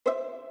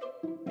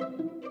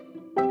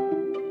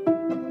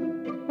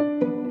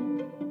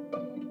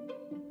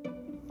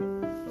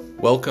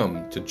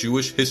Welcome to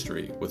Jewish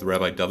History with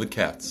Rabbi David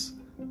Katz,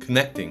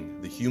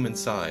 connecting the human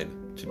side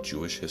to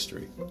Jewish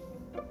history.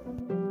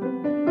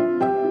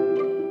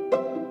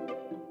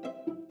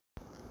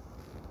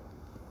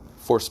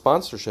 For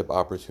sponsorship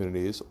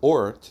opportunities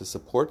or to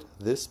support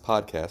this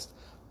podcast,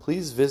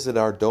 please visit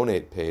our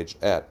donate page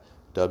at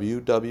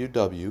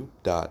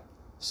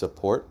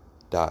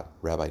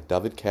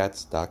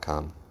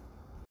www.support.rabbidavidkatz.com.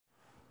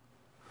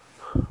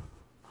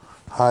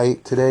 Hi,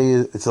 today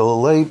it's a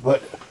little late,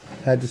 but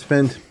I had to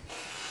spend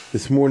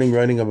this morning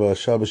writing up a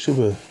Shabbos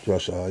Shuvah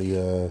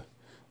drasha.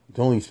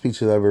 The only speech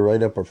that I ever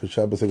write up are for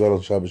Shabbos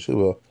Hagadol Shabbos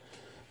Shuvah,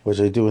 which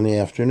I do in the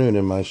afternoon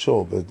in my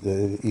shul, but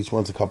each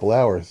one's a couple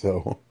hours,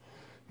 so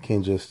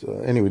can't just...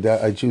 anyway,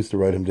 I choose to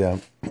write them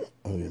down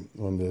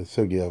on the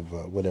sugya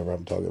of whatever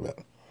I'm talking about.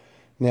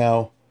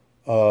 Now,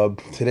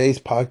 today's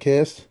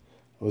podcast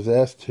I was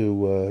asked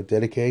to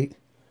dedicate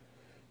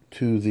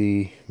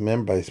to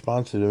I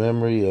sponsor the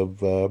memory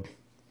of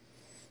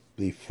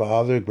the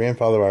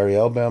grandfather Ari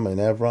Elbaum and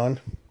Avron,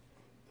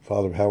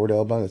 father of Howard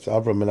Elbaum. It's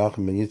Avram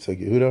Menachem ben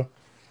Yitzchak Yehuda,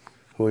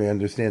 who I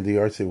understand the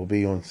yahrzeit will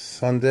be on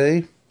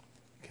Sunday.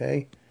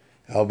 Okay,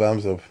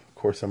 Elbaum's of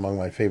course among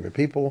my favorite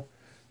people,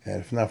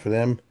 and if not for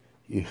them,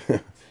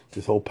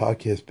 this whole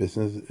podcast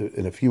business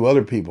and a few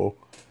other people,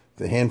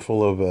 the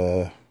handful of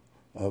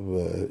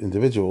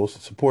individuals,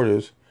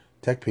 supporters,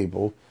 tech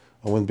people,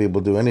 I wouldn't be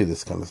able to do any of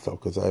this kind of stuff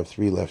because I have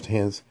three left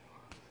hands,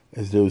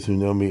 as those who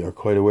know me are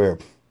quite aware.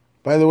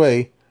 By the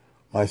way,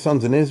 my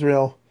son's in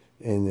Israel,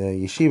 in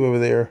yeshiva over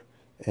there,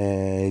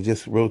 and he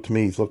just wrote to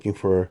me. He's looking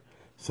for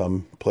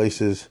some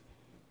places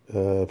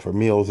for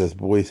meals, as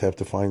boys have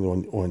to find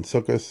on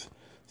Sukkot.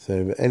 So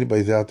if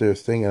anybody's out there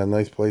staying at a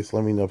nice place,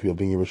 let me know if you'll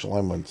be in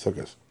Yerushalayim on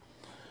Sukkot.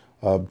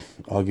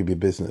 I'll give you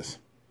business.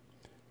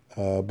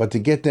 But to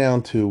get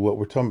down to what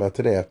we're talking about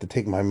today, I have to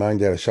take my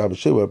mind out of Shabbos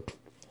Shuvah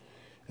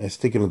and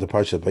stick it into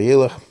Parshat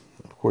Vayelech.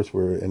 Of course,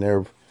 we're in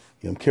Erev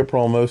Yom Kippur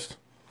almost.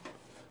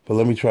 But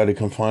let me try to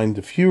confine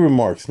a few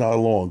remarks, not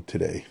long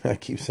today. I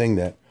keep saying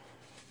that.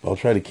 I'll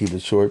try to keep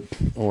it short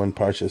on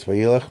Parshat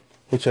Vayelech,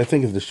 which I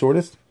think is the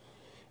shortest.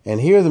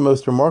 And here the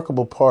most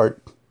remarkable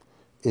part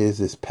is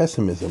this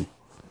pessimism,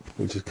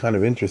 which is kind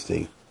of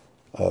interesting.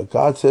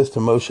 God says to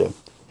Moshe,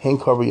 "Hein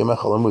karva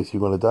yamecha lamut," you're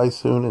going to die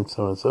soon, and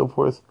so on and so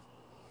forth.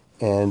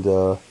 And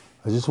I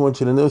just want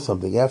you to know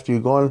something. After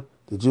you're gone,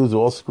 the Jews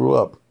will all screw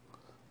up.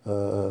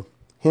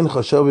 Hin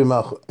chashav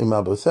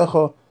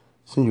imabosecha.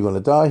 Soon you're going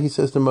to die, he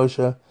says to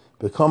Moshe.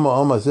 And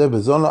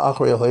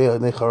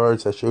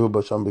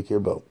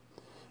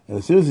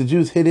as soon as the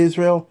Jews hit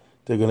Israel,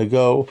 they're going to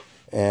go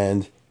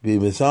and be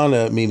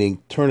mizana,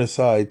 meaning turn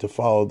aside to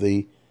follow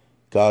the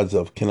gods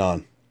of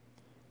Canaan.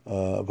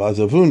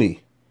 Vazavuni.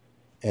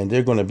 And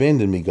they're going to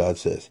abandon me, God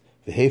says.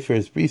 And they're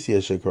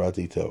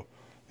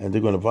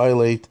going to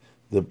violate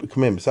the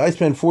commandments. I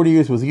spent 40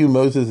 years with you,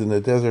 Moses, in the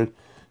desert,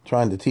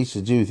 trying to teach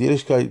the Jews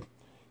Yiddishkeit,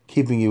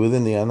 keeping you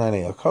within the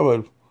Ananei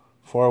HaKavod,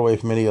 far away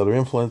from any other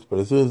influence. But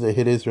as soon as they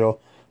hit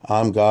Israel,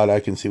 I'm God, I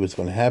can see what's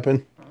going to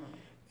happen.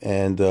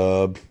 And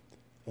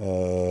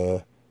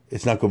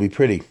it's not going to be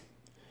pretty.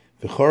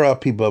 And I'll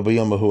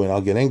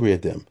get angry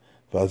at them.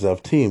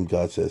 Vazavtim,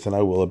 God says, and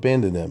I will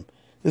abandon them.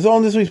 It's all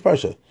in this week's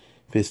parsha.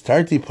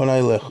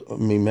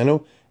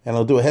 And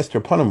I'll do a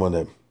Hester Panim on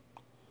them.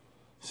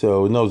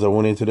 So it knows I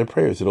won't answer their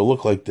prayers. It'll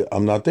look like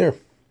I'm not there.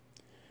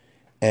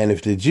 And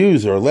if the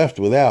Jews are left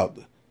without,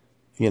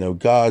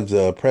 God's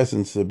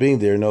presence being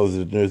there, knows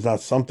that there's not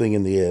something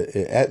in the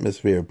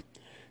atmosphere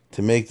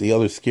to make the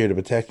others scared of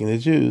attacking the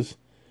Jews,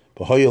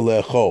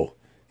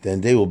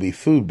 then they will be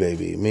food,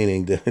 baby.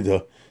 Meaning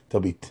they'll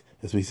be,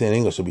 as we say in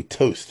English, they'll be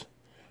toast.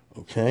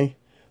 Okay?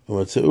 And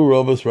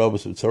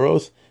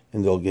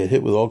they'll get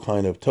hit with all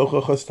kind of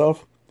tochacha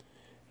stuff.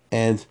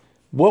 And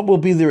what will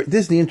be this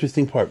is the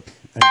interesting part.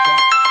 And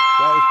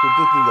God is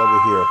predicting over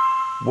here.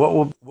 What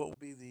will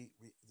be the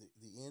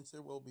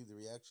answer? What will be the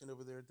reaction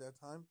over there at that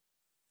time?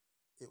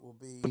 It will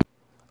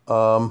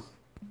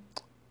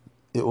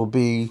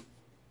be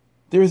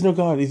there is no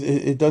God.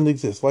 It doesn't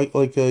exist. Like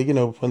from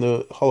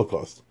the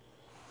Holocaust.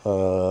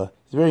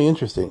 It's very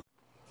interesting.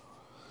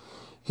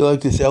 You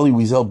like this Elie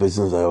Wiesel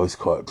business I always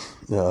caught.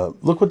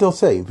 Look what they'll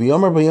say.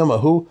 V'yamar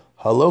b'yamahu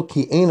halo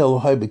ki ein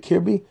Elohai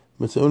b'kirbi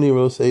mitzoni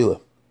ros eila.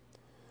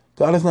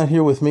 God is not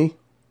here with me,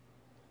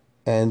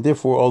 and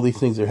therefore all these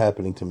things are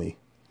happening to me.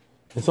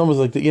 It's almost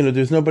like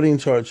there's nobody in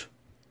charge.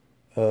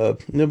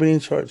 Nobody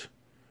in charge.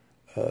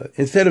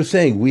 Instead of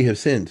saying we have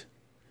sinned,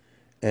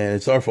 and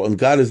it's our fault, and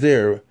God is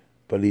there,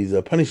 but He's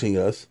punishing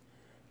us.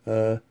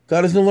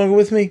 God is no longer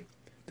with me.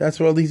 That's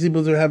where all these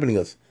evils are happening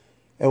to us.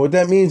 And what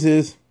that means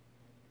is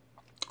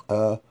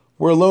we're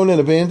alone and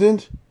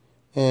abandoned,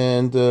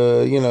 and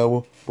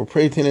we're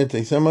prey to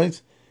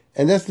anti-Semites,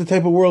 and that's the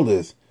type of world it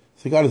is.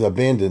 So God has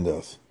abandoned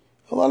us.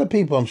 A lot of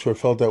people, I'm sure,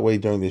 felt that way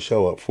during the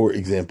show up, for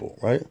example,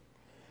 right?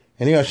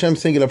 And here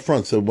Hashem's saying it up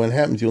front, so when it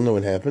happens, you'll know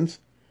what happens.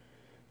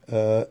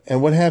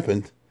 And what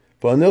happened?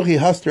 And I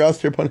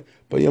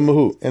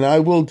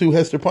will do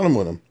Hester Panim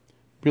on him.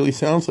 really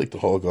sounds like the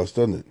Holocaust,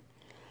 doesn't it?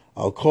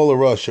 I'll call a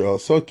rush, or I'll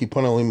soki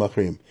panali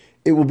machrim.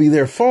 It will be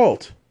their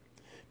fault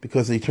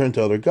because they turn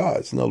to other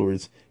gods. In other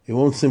words, it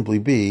won't simply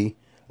be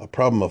a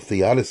problem of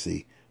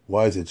theodicy.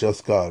 Why is it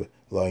just God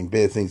allowing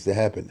bad things to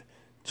happen?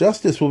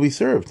 Justice will be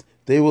served.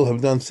 They will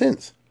have done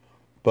sins,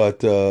 but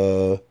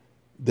they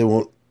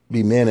won't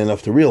be man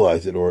enough to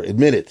realize it or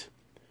admit it,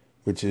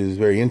 which is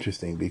very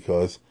interesting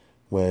because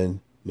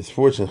when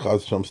misfortune,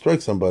 Chas v'Shalom,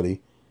 strikes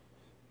somebody,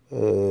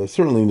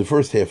 certainly in the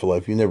first half of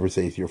life, you never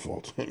say it's your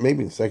fault.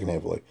 Maybe in the second half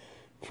of life.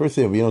 First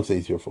half, you don't say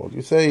it's your fault.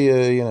 You say,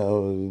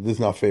 this is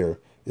not fair.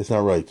 It's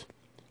not right.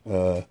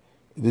 The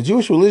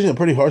Jewish religion is a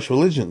pretty harsh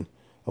religion.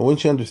 And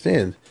once you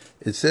understand,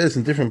 it says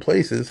in different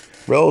places,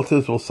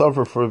 relatives will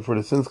suffer for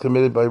the sins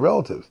committed by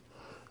relatives.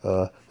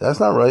 That's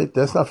not right.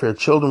 That's not fair.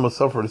 Children will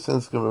suffer for the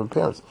sins committed by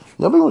parents.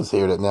 Nobody would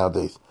say that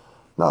nowadays.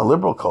 Not a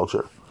liberal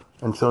culture.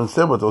 And so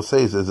instead what they'll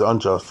say is there's an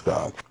unjust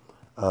God.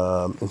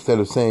 Instead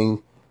of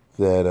saying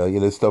that,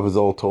 this stuff is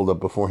all told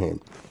up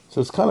beforehand. So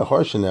it's kind of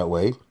harsh in that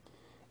way.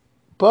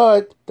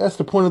 But that's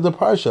the point of the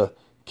parsha.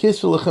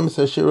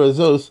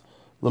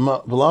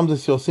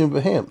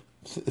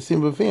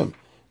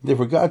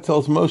 Therefore, God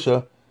tells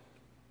Moshe,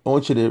 I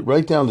want you to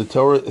write down the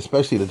Torah,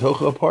 especially the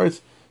Torah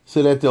parts,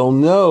 so that they'll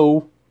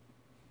know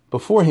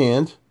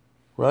beforehand,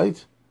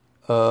 right,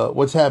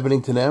 what's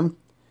happening to them,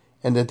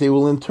 and that they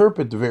will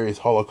interpret the various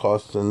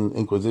holocausts and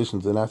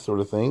inquisitions and that sort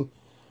of thing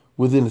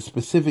within a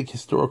specific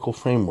historical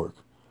framework,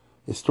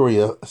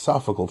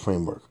 historiographical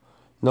framework.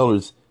 In other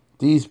words,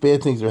 these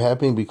bad things are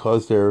happening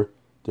because they're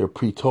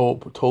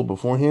told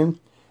beforehand,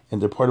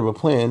 and they're part of a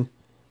plan.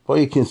 And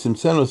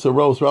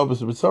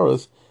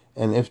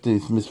if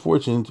these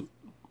misfortunes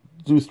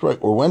do strike,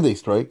 or when they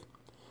strike,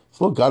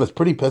 so look, God is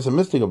pretty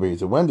pessimistic over here.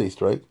 So when they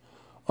strike,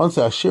 so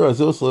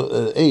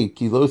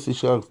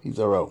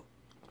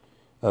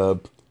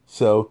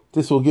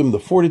this will give them the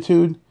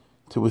fortitude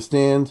to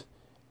withstand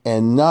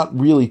and not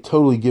really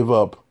totally give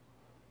up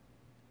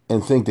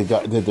and think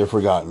that they're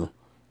forgotten.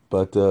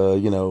 But they'll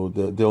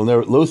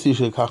never lo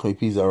kach mi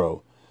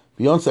pizaro.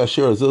 Beyond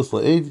asher azos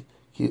laed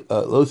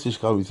lo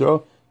kach mi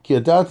pizaro. Ki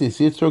adati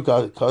yitzro,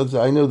 because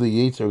I know the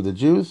Yetzer of the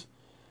Jews.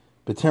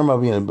 But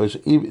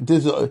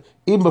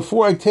even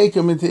before I take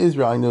them into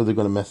Israel, I know they're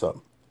going to mess up.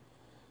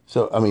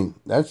 So I mean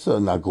that's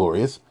not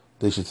glorious.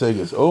 They should say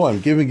this. Oh, I'm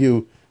giving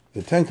you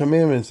the Ten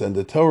Commandments and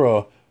the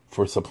Torah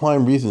for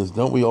sublime reasons.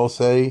 Don't we all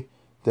say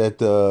that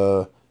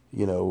the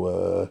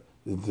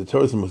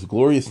Torah is the most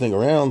glorious thing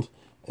around,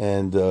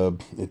 and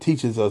it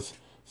teaches us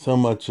so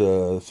much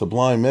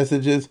sublime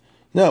messages?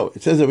 No,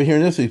 it says over here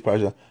in this week's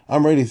parsha,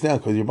 I'm writing this down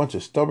because you're a bunch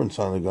of stubborn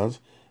son of guns,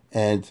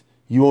 and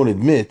you won't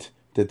admit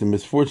that the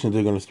misfortunes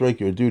are going to strike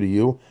you are due to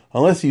you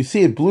unless you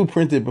see it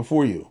blueprinted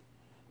before you.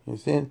 You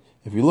understand?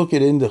 If you look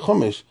at it in the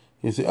Chumash,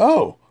 you say,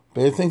 oh,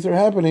 bad things are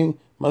happening,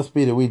 must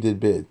be that we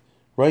did bad.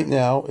 Right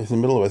now, it's in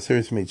the middle of a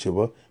serious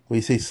Tshuva, where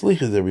you say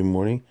slichas every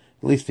morning,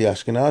 at least the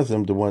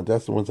Ashkenazim,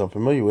 that's the ones I'm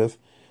familiar with,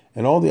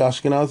 and all the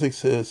Ashkenazic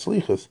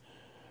slichas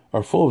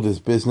are full of this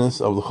business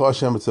of the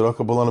Hashem and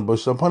Tzedakah Balana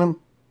Bush upon him.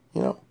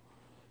 Now,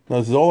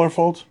 this is all our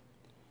fault.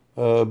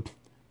 Somebody's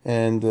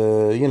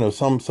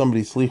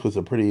slichas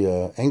are pretty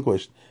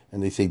anguished,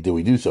 and they say, did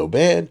we do so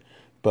bad?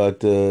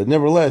 But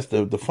nevertheless,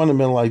 the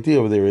fundamental idea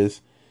over there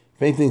is,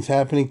 if anything's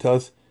happening to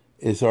us,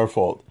 it's our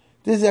fault.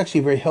 This is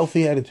actually a very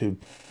healthy attitude.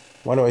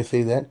 Why do I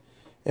say that?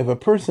 If a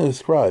person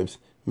ascribes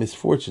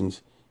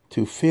misfortunes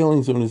to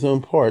failings on his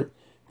own part,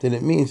 then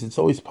it means it's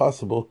always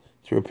possible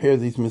to repair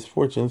these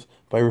misfortunes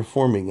by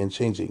reforming and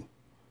changing.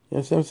 You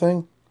understand what I'm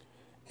saying?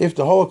 If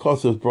the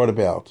Holocaust was brought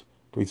about,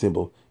 for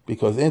example,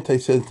 because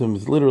anti-Semitism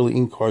is literally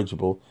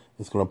incorrigible,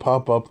 it's going to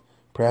pop up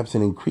perhaps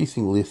in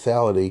increasing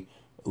lethality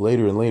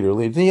later and later,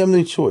 then you have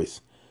no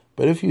choice.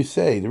 But if you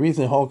say the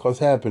reason the Holocaust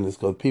happened is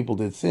because people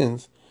did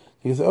sins,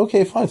 you can say,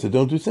 okay, fine, so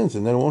don't do sins,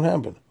 and then it won't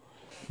happen.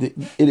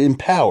 It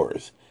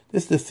empowers.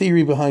 This is the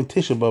theory behind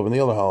Tisha B'Av and the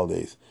other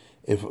holidays.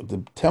 If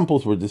the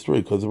temples were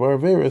destroyed because of our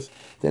virus,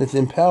 then it's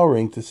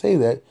empowering to say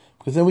that,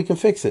 because then we can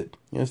fix it.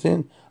 You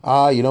understand?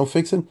 You don't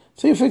fix it?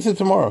 So you fix it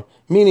tomorrow.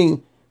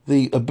 Meaning,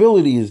 the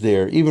ability is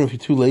there, even if you're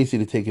too lazy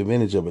to take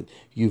advantage of it.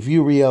 You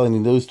view reality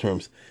in those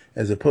terms,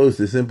 as opposed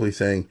to simply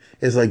saying,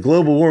 it's like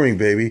global warming,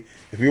 baby.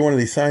 If you're one of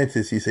these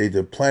scientists, you say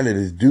the planet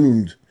is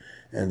doomed,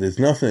 and there's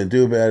nothing to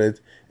do about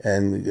it,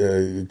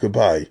 and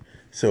goodbye.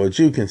 So a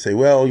Jew can say,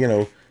 well,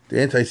 the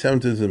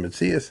anti-Semitism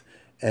at us,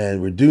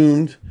 and we're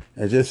doomed,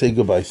 and just say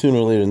goodbye. Sooner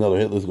or later, another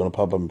Hitler's going to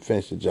pop up and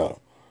finish the job.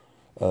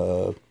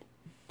 The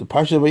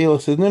Parsha of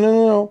Vayelech says,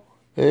 no.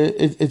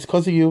 It's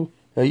because of you.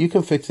 You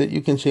can fix it.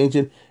 You can change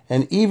it.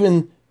 And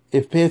even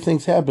if bad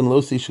things happen,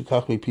 lo si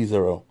shekach mi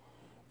pizaro,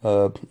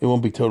 it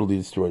won't be totally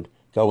destroyed.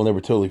 God will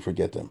never totally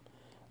forget them,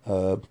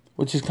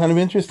 which is kind of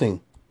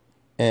interesting.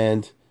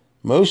 And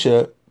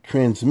Moshe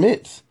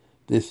transmits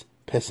this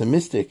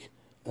pessimistic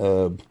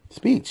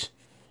speech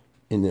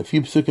in a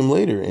few psukim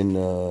later in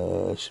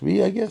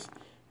Shvi, I guess,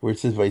 where it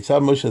says,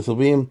 "Vayitzav Moshe es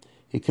Levim,"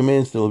 he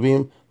commands the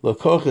Levim,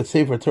 "L'koch et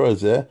sefer Torah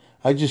zeh."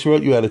 I just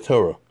wrote you out of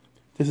Torah.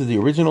 This is the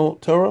original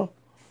Torah,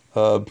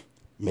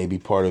 maybe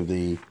part of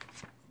the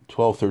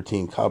 12,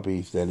 13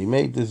 copies that he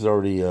made. This is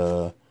already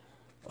a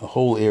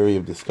whole area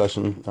of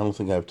discussion. I don't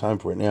think I have time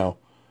for it now.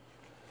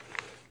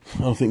 I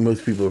don't think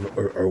most people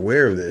are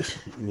aware of this.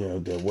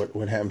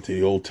 What happened to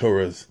the old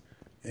Torahs,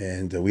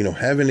 and we don't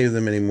have any of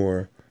them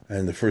anymore.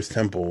 And the first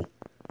temple,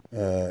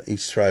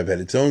 each tribe had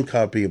its own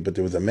copy, but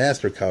there was a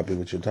master copy,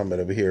 which you're talking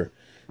about over here,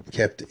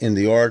 kept in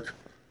the ark,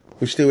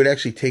 which they would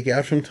actually take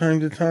out from time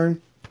to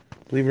time,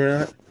 believe it or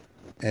not,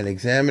 and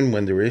examine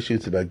when there were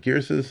issues about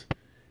girsas.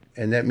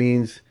 And that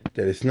means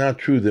that it's not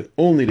true that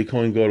only the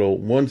Kohen Gadol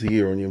once a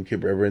year on Yom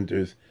Kippur ever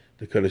enters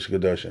the Kodesh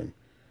Kodashim.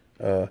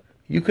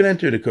 You could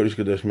enter the Kodesh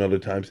Kodashim other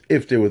times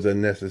if there was a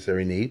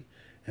necessary need,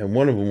 and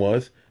one of them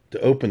was to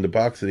open the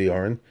box of the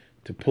Aron,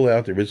 to pull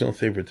out the original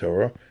Sefer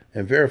Torah,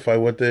 and verify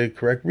what the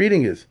correct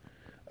reading is.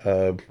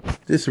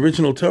 This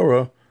original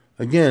Torah,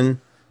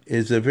 again,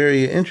 is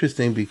very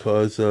interesting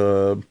because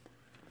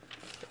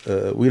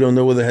we don't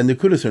know whether it had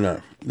Nekudas or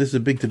not. This is a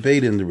big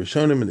debate in the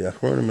Rishonim and the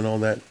Achronim and all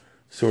that,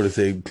 sort of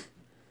say,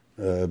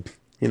 was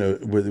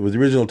the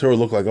original Torah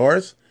look like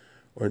ours,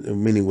 or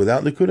meaning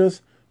without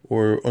Nekudas,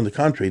 or on the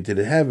contrary, did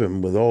it have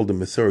him with all the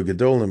Masorah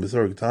Gadol and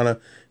Masorah Katana?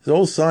 It's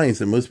all science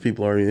that most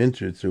people are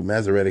interested through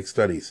Masoretic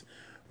studies,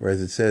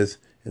 whereas it says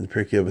in the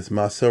Pirkei Avos,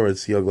 Masoret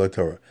Siyag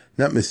LaTorah,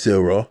 not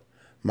Masorah,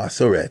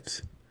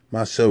 Masoret,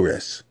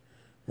 Masores,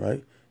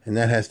 right? And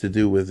that has to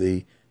do with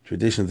the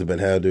traditions about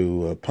how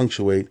to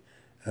punctuate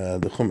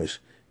the Chumash.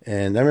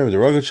 And I remember the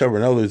Rogatchover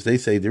and others, they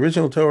say the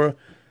original Torah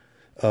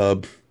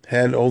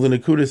had all the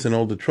Nekudas and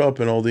all the Trup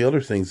and all the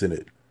other things in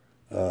it.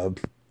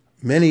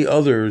 Many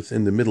others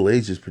in the Middle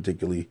Ages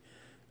particularly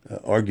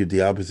argued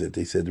the opposite.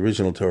 They said the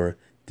original Torah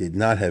did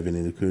not have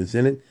any Nekudas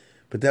in it,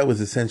 but that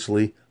was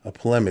essentially a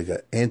polemic.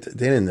 They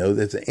didn't know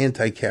that's an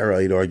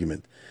anti-Karaite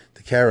argument.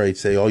 The Karaites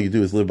say all you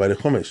do is live by the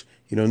Chumash.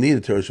 You don't need a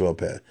Torah Sheba'al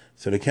Peh.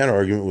 So the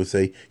counter-argument would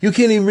say, you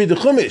can't even read the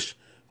Chumash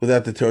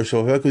without the Torah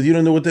Sheba'al Peh because you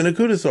don't know what the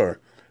Nekudas are.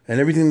 And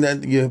everything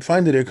that you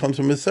find in there comes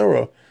from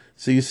Masorah.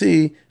 So you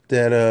see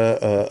that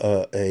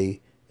a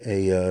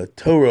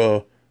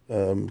Torah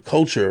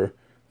culture,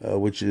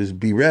 which is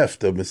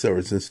bereft of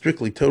Masorah and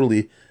strictly,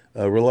 totally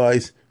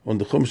relies on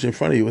the Chumash in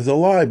front of you, is a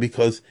lie,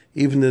 because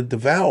even the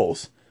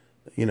vowels,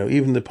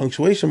 even the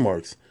punctuation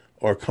marks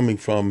are coming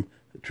from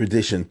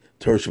tradition,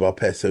 Torah Sheba'al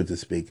Peh, so to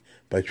speak,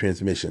 by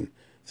transmission.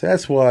 So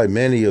that's why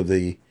many of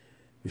the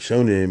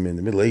Rishonim in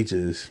the Middle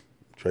Ages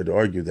tried to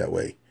argue that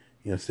way.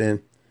 You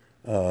understand?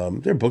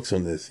 There are books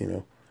on this,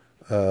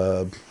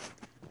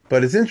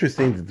 but it's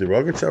interesting that the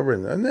Rogatchover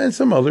and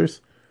some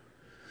others,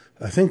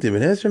 I think the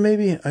Ibn Ezra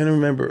maybe, I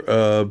don't remember.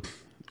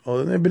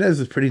 Ibn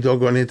Ezra is pretty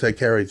doggone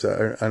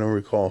anti-Karaite, I don't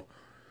recall.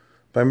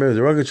 But I remember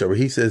the Rogatchover,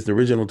 he says the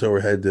original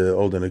Torah had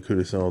all the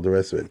Nekudas and all the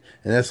rest of it.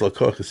 And that's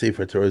Lakoch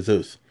Sefer Torah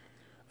Zeus.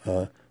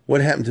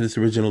 What happened to this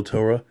original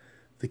Torah?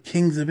 The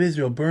kings of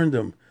Israel burned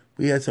them.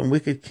 We had some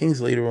wicked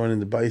kings later on in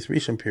the Bayis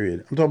Rishon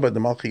period. I'm talking about the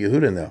Malchi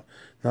Yehuda now,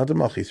 not the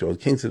Malchi Yisrael, the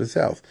kings of the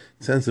south,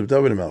 sons of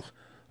David Melch,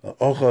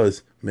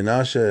 Ochaz,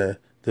 Menashe,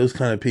 those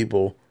kind of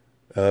people.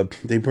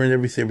 They burned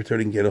every Sefer Torah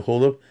they can get a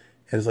hold of.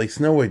 And it's like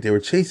Snow White. They were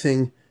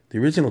chasing the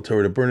original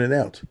Torah to burn it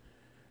out.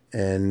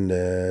 And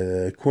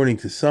according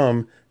to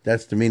some,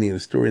 that's the meaning of the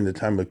story in the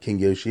time of King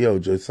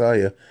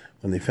Josiah,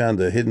 when they found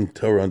the hidden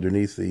Torah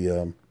underneath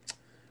the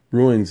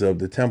ruins of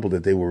the temple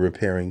that they were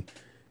repairing.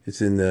 It's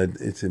in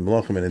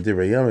Melachim and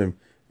Divrei Yamim,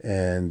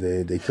 and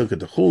they took it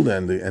to Hulda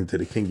and to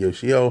the King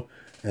Yoshio,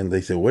 and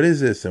they said, "What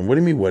is this?" And what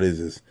do you mean, what is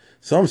this?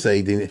 Some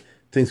say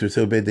things were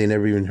so bad they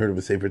never even heard of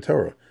a Sefer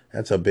Torah.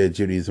 That's how bad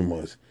Judaism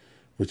was,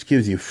 which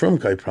gives you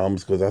Frumkeit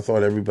problems, because I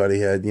thought everybody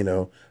had,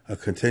 a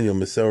continual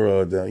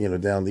Masorah,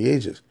 down the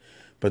ages.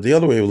 But the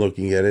other way of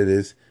looking at it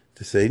is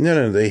to say,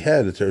 no, they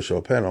had the Torah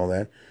Sheba'al Peh and all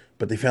that,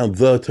 but they found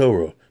the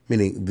Torah,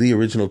 meaning the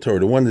original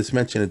Torah, the one that's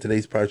mentioned in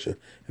today's Parsha,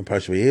 in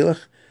Parsha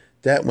Vayelech.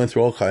 That went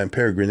through all kinds of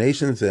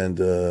peregrinations and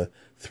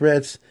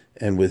threats,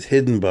 and was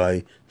hidden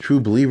by true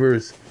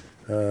believers,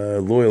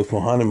 loyal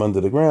Kohanim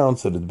under the ground,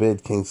 so that the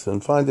bad kings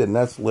couldn't find it, and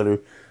that's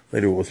later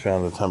was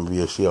found at the time of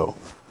Yoshio.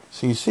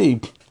 So you see,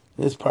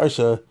 this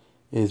Parsha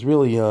is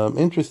really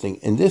interesting.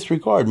 In this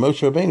regard,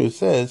 Moshe Rabbeinu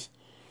says,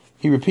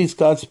 he repeats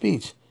God's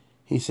speech.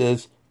 He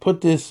says,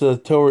 put this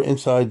Torah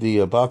inside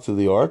the box of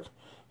the ark,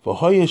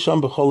 and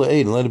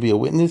let it be a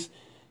witness,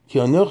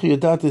 because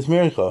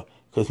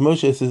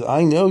Moshe says,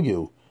 I know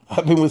you.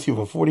 I've been with you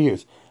for 40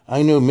 years.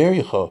 I know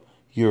Mericha,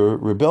 your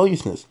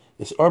rebelliousness,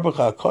 is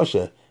Arbacha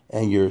Akasha,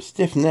 and your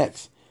stiff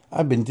necks.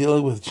 I've been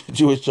dealing with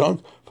Jewish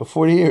junk for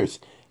 40 years.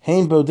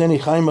 Even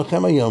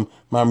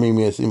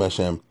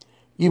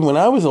when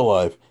I was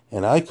alive,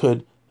 and I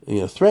could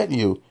threaten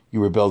you,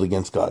 you rebelled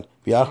against God.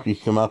 And I'm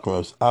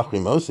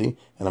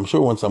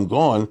sure once I'm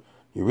gone,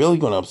 you're really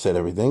going to upset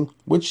everything,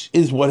 which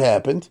is what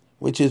happened.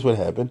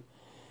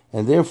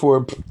 And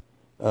therefore,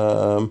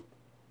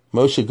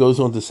 Moshe goes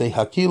on to say,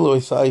 Hakilo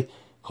Isai,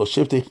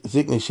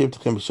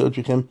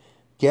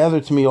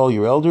 gather to me all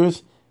your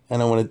elders,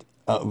 and I want to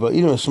I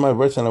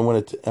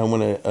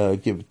want to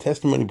give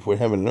testimony before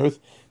heaven and earth,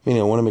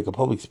 meaning I want to make a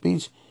public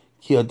speech,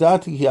 because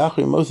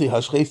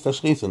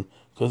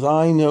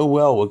I know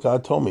well what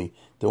God told me,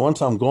 that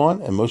once I'm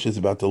gone and Moshe is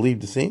about to leave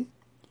the scene,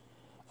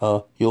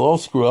 you'll all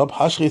screw up,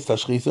 and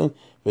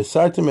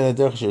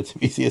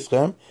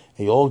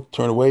you'll all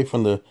turn away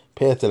from the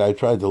path that I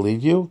tried to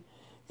lead you.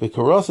 And then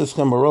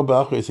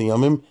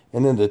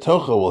the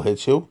Tocha will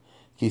hit you.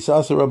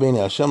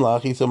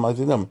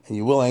 And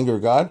you will anger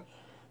God,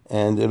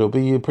 and it'll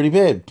be pretty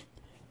bad.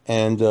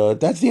 And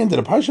that's the end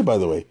of the parsha, by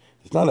the way.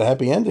 It's not a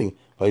happy ending.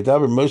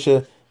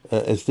 Moshe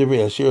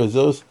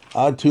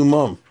ad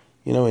tumam,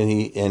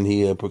 and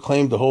he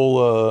proclaimed the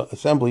whole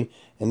assembly,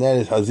 and that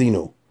is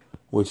Hazinu,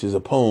 which is a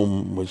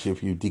poem which,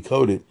 if you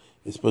decode it,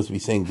 is supposed to be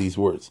saying these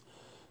words.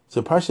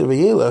 So Parsha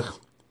Vayelech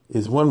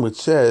is one which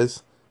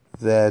says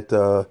that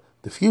the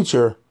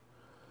future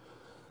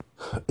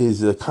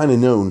is kind of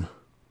known,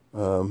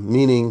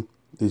 meaning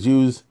the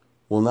Jews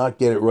will not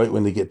get it right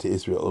when they get to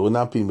Israel. It will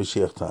not be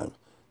Mashiach time.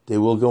 They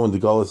will go into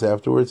Galus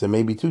afterwards, and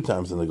maybe 2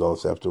 times in the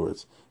Galus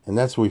afterwards. And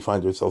that's where we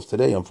find ourselves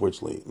today,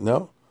 unfortunately.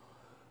 No?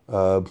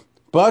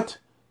 But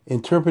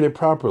interpret it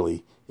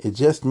properly. It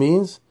just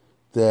means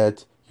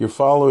that you're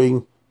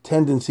following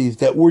tendencies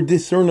that were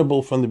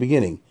discernible from the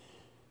beginning.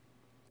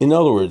 In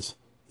other words,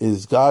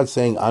 is God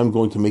saying, I'm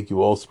going to make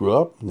you all screw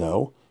up?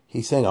 No.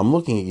 He's saying, I'm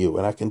looking at you,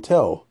 and I can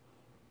tell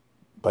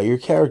by your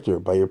character,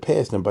 by your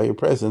past, and by your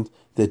present,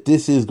 that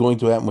this is going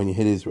to happen when you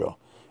hit Israel.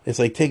 It's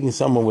like taking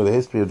someone with a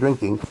history of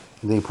drinking,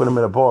 and then you put them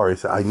in a bar, and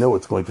say, I know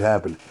it's going to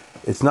happen.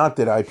 It's not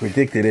that I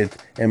predicted it,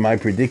 and my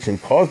prediction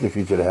caused the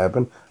future to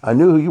happen. I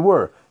knew who you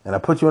were, and I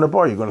put you in a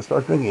bar. You're going to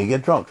start drinking and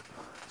get drunk.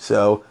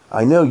 So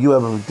I know you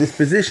have a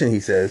disposition, he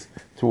says,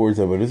 towards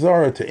Avodah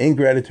Zarah, to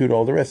ingratitude,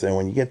 all the rest. And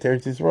when you get there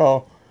to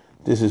Israel,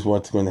 this is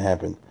what's going to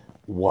happen.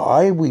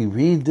 Why we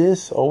read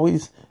this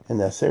always in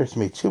the Aseret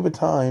Tshuva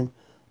time,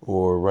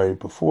 or right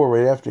before,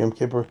 right after Yom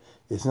Kippur,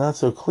 is not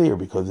so clear,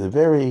 because it's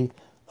very,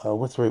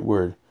 what's the right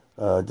word?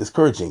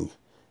 Discouraging.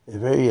 It's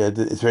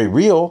very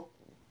real,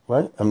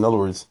 right? In other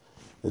words,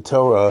 the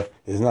Torah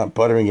is not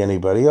buttering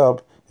anybody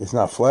up. It's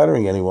not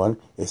flattering anyone.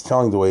 It's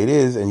telling the way it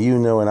is, and you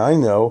know and I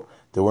know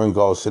that we're in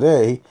Galus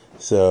today,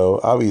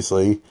 so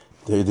obviously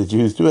the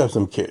Jews do have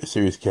some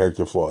serious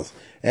character flaws.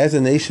 As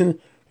a nation,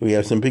 we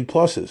have some big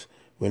pluses.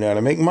 We know how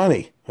to make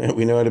money.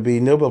 We know how to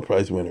be Nobel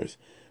Prize winners.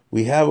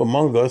 We have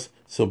among us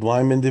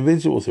sublime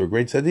individuals who are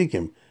great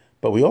tzaddikim.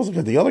 But we also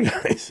got the other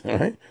guys, all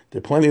right? There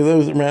are plenty of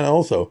those around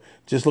also.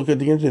 Just look at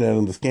the internet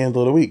and the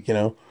scandal of the week,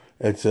 It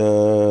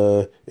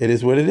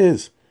is what it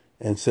is.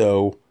 And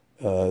so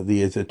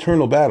it's an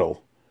eternal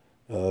battle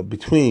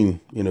between,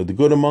 the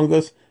good among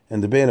us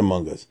and the bad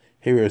among us.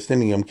 Here we are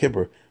standing Yom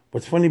Kippur.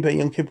 What's funny about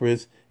Yom Kippur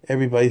is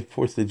everybody's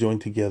forced to join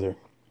together.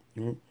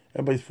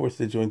 Everybody's forced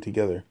to join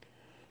together.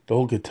 The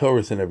whole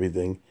Ketores and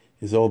everything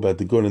is all about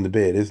the good and the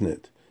bad, isn't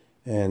it?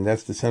 And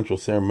that's the central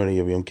ceremony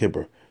of Yom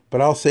Kippur. But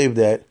I'll save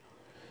that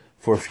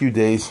for a few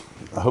days.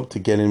 I hope to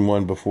get in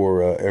one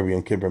before every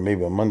Yom Kippur,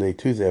 maybe on Monday,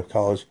 Tuesday I have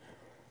college,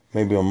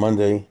 maybe on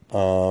Monday,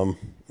 and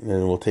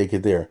then we'll take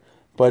it there.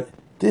 But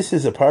this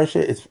is a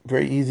parsha. It's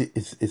very easy.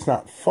 It's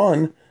not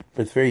fun,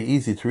 but it's very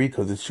easy to read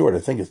because it's short. I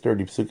think it's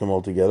 30 psukim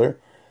altogether,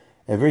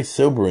 and very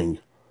sobering.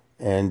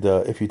 And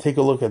if you take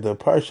a look at the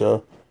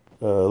parsha,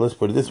 let's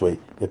put it this way,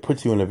 it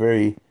puts you in a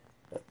very,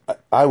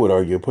 I would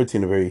argue, it puts you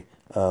in a very,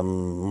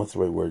 what's the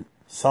right word,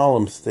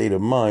 solemn state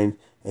of mind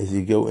as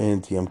you go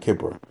into Yom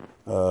Kippur.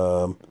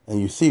 And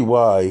you see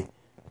why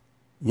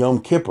Yom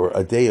Kippur,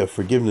 a day of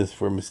forgiveness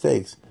for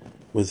mistakes,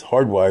 was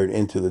hardwired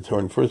into the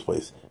Torah in the first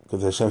place.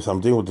 Because Hashem said,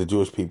 I'm dealing with the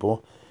Jewish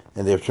people,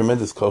 and they have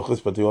tremendous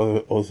kochos, but they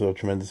also have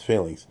tremendous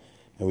failings.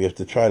 And we have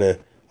to try to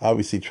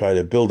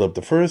build up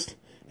the first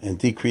and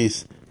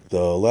decrease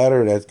the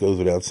latter. That goes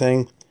without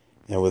saying.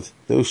 And with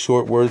those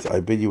short words,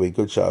 I bid you a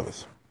good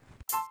Shabbos.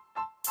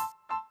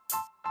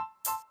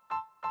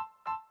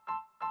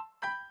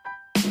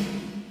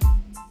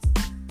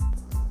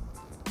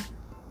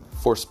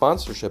 For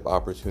sponsorship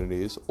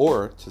opportunities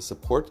or to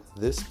support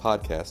this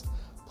podcast,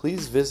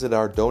 please visit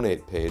our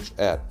donate page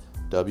at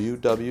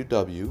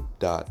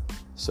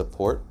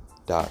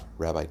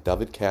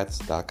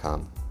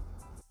www.support.rabbidavidkatz.com.